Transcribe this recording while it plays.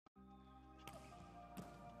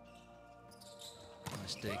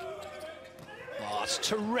dig. Oh, it's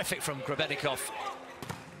terrific from Grebennikov.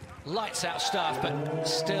 Lights out stuff, but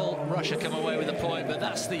still Russia come away with a point. But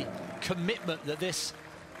that's the commitment that this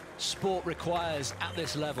sport requires at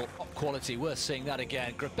this level. Top quality, worth seeing that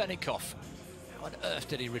again. Grebennikov, how on earth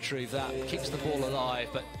did he retrieve that? Keeps the ball alive,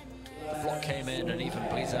 but the block came in and even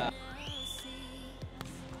plays out.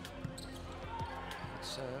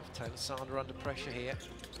 Serve, Taylor Sander under pressure here.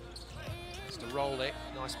 Has to roll it,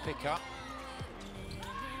 nice pick up.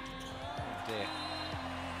 Oh dear.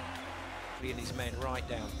 Bringing his men right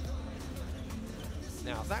down.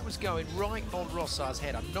 Now that was going right on Rossard's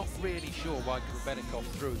head. I'm not really sure why Grebennikov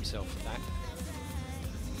threw himself for that.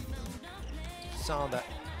 Sander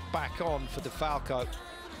back on for DeFalco.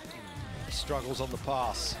 He struggles on the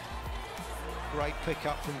pass. Great pick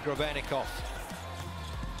up from Grebennikov.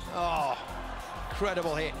 Oh,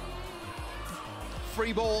 incredible hit.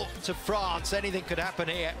 Free ball to France, anything could happen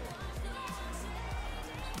here.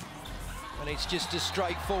 And it's just a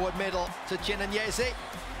straightforward middle to Jenia,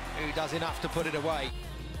 who does enough to put it away.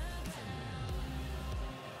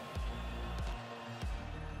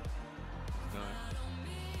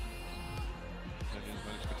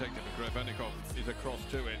 Managed to protect it, but Grebennikov is across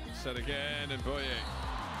to it. Set again, and Boyer.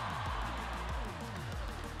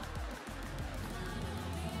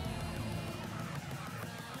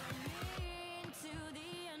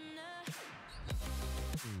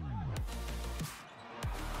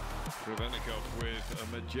 Grebennikov with a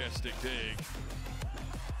majestic dig.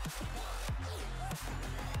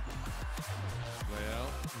 Leal,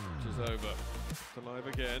 which is over. It's alive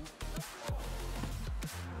again.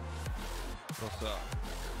 Rossa.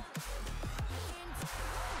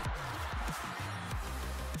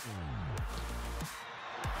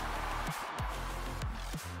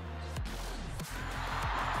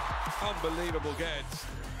 Unbelievable get.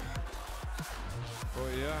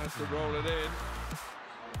 Boyer has to roll it in.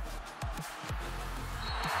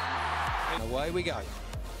 And away we go.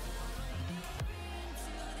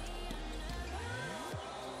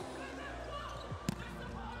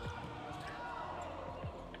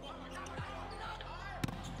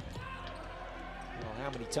 Well, how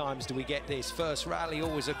many times do we get this? First rally,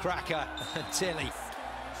 always a cracker. And Tilly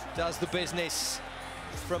does the business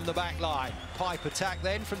from the back line. Pipe attack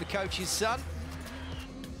then from the coach's son.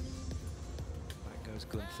 Back goes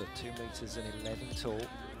Gunther, 2 meters and 11 tall.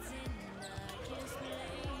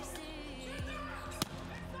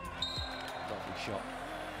 Lovely shot.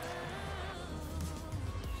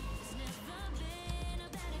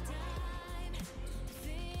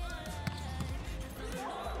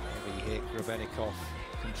 Heavy hit, Grebennikov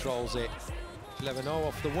controls it. Klevenot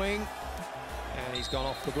off the wing, and he's gone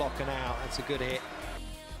off the block and out. That's a good hit.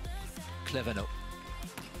 Klevenot.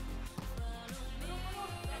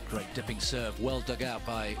 Great dipping serve, well dug out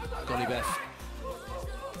by Golubev.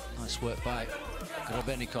 Nice work by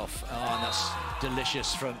Grebennikov. Oh, and that's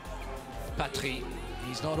delicious from Patry.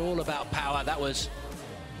 He's not all about power. That was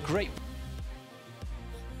great.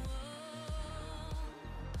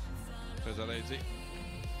 Pezzalesi.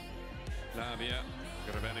 Lavia.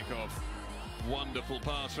 Grebennikov. Wonderful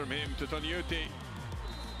pass from him to Tognuti.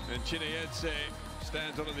 And Jenia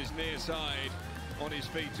stands on his near side, on his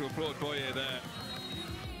feet to applaud Boyer there.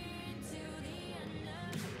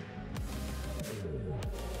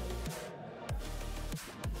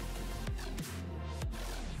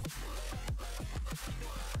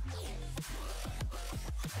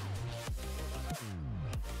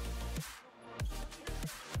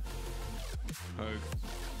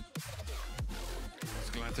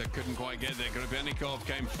 Sklata couldn't quite get there. Grebennikov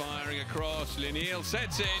came firing across. Linil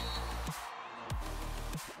sets it.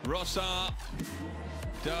 Rossa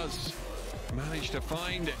does manage to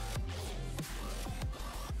find it.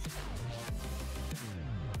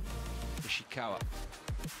 Ishikawa.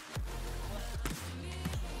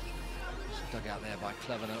 Dug out there by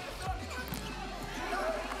Klevenot.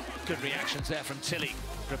 Good reactions there from Tilly.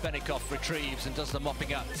 Grebennikov retrieves and does the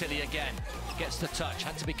mopping up. Tilly again gets the touch,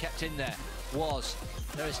 had to be kept in there.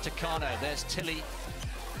 There is Takano, there's Tilly.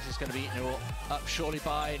 This is going to be eaten up surely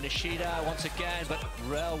by Nishida once again, but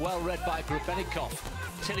well read by Grebennikov.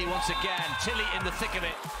 Tilly once again, Tilly in the thick of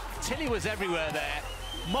it. Tilly was everywhere there,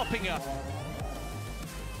 mopping up.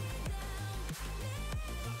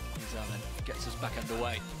 Then gets us back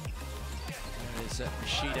underway. There is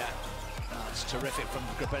Nishida. That's terrific from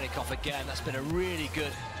Grebennikov again. That's been a really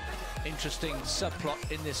good, interesting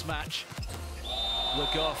subplot in this match.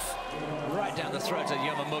 Lugov right down the throat of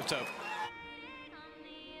Yamamoto.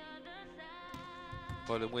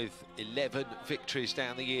 Poland with 11 victories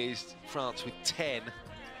down the years, France with 10.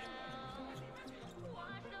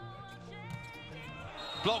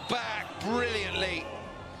 Blocked back brilliantly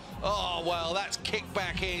Oh, well, that's kicked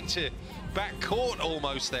back into back court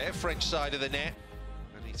almost there, French side of the net.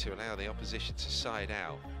 I need to allow the opposition to side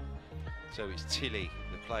out. So it's Tilly,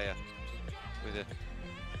 the player, with an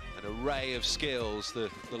array of skills, the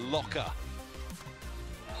locker.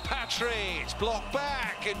 Patry, it's blocked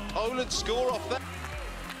back, and Poland score off that.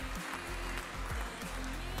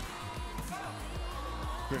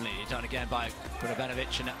 Brilliantly done again by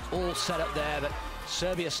Grebennikov, and all set up there, but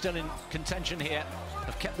Serbia still in contention here,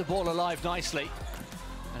 have kept the ball alive nicely.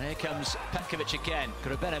 And here comes Petkovic again.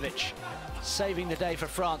 Grebennikov saving the day for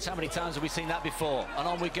France. How many times have we seen that before? And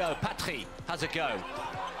on we go. Patry has a go.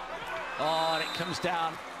 Oh, and it comes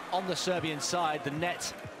down on the Serbian side. The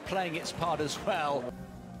net playing its part as well.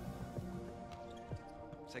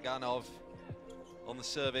 Seganov on the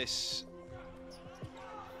service.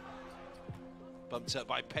 Bumped up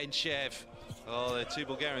by Penchev. Oh, the two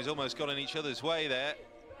Bulgarians almost got in each other's way there.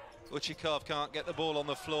 Uchikov can't get the ball on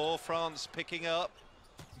the floor. France picking up.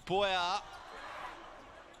 Boya.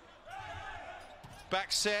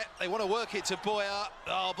 Back set. They want to work it to Boya.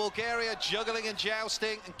 Oh, Bulgaria juggling and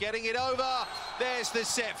jousting and getting it over. There's the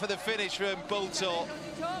set for the finish from Bultor.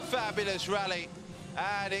 Fabulous rally.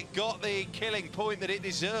 And it got the killing point that it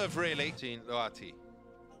deserved, really. Loati.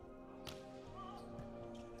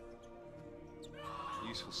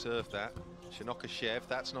 Useful serve, that. Shinokashev,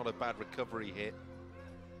 that's not a bad recovery hit.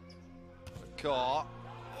 Car,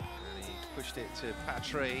 and he pushed it to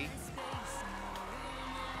Patry.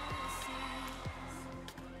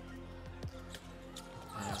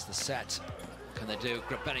 There's the set. Can they do?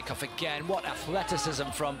 Grebennikov again. What athleticism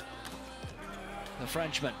from the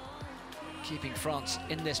Frenchman, keeping France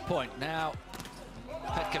in this point. Now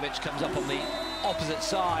Petkovic comes up on the opposite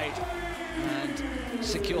side and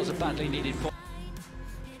secures a badly needed point.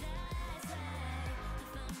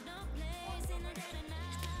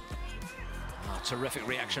 Terrific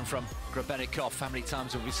reaction from Grebennikov. How many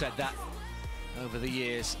times have we said that over the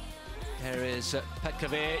years? Here is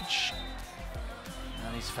Petkovic,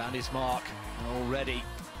 and he's found his mark already.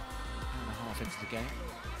 1.5 into the game.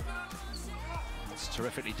 That's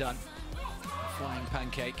terrifically done. Flying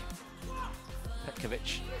pancake.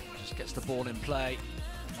 Petkovic just gets the ball in play.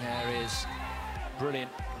 There is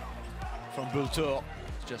brilliant from Bultor.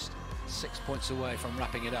 Just 6 points away from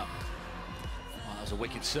wrapping it up. Oh, that was a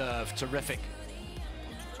wicked serve. Terrific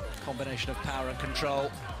combination of power and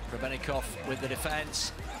control. Grebennikov with the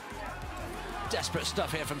defense. Desperate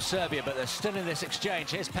stuff here from Serbia, but they're still in this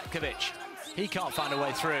exchange. Here's Petkovic. He can't find a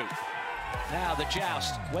way through. Now the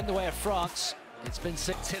joust went the way of France. It's been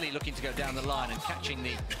Tilly looking to go down the line and catching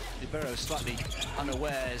the Libero slightly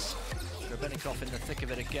unawares. Grebennikov in the thick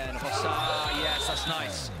of it again. Rossard, yes, that's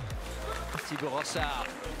nice. Thibaut Rossard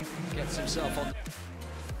gets himself on.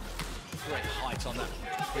 Great height on that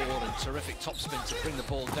ball and terrific topspin to bring the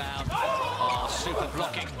ball down. Oh, super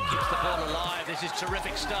blocking, keeps the ball alive. This is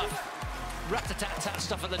terrific stuff. Rat-a-tat-tat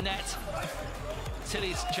stuff at the net.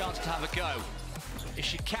 Tilly's chance to have a go.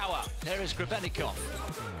 Ishikawa, there is Grebennikov.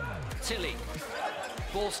 Tilly,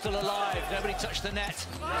 ball still alive, nobody touched the net.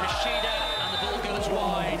 Nishida, and the ball goes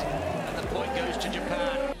wide, and the point goes to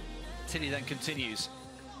Japan. Tilly then continues.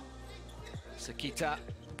 Sakita.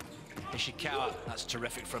 Ishikawa, that's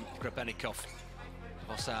terrific from Grebennikov.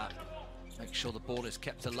 Rossard makes sure the ball is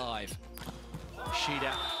kept alive.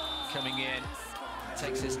 Shida coming in,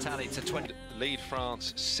 takes his tally to 20. Lead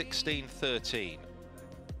France 16-13.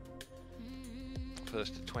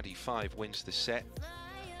 First to 25 wins the set.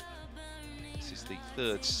 This is the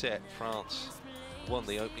third set. France won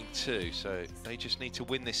the opening two, so they just need to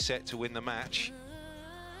win this set to win the match.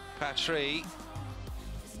 Patry.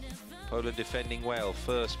 Poland defending well.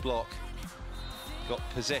 First block. Got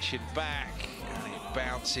possession back. And it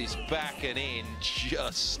bounces back and in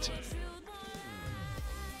just.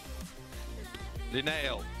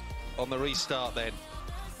 Linnell on the restart then.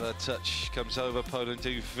 Third touch comes over. Poland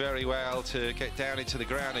do very well to get down into the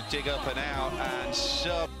ground and dig up and out and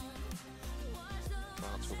sub.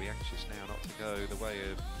 France will be anxious now not to go the way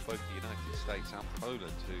of both the United States and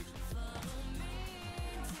Poland, who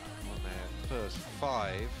won their first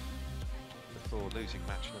 5 before losing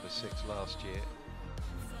match number 6 last year.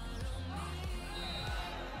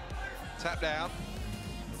 Tap down,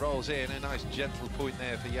 rolls in, a nice gentle point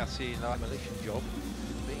there for Yassin. Demolition job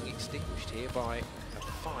being extinguished here by a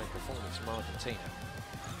fine performance from Argentina.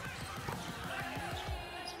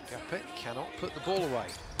 Capet cannot put the ball away.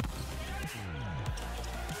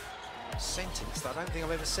 A sentence that I don't think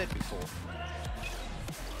I've ever said before.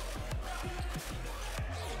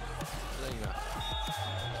 Lima,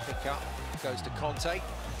 pick up, goes to Conte.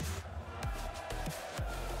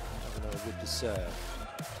 With the serve.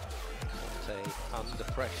 under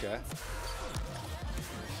pressure.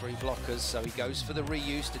 3 blockers, so he goes for the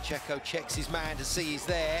reuse. Checo checks his man to see he's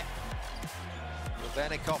there.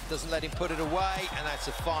 Grebennikov doesn't let him put it away, and that's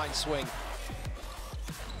a fine swing.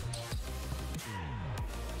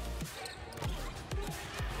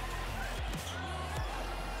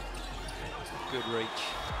 Good reach,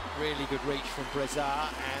 really good reach from Brezar,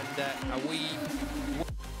 and a wee...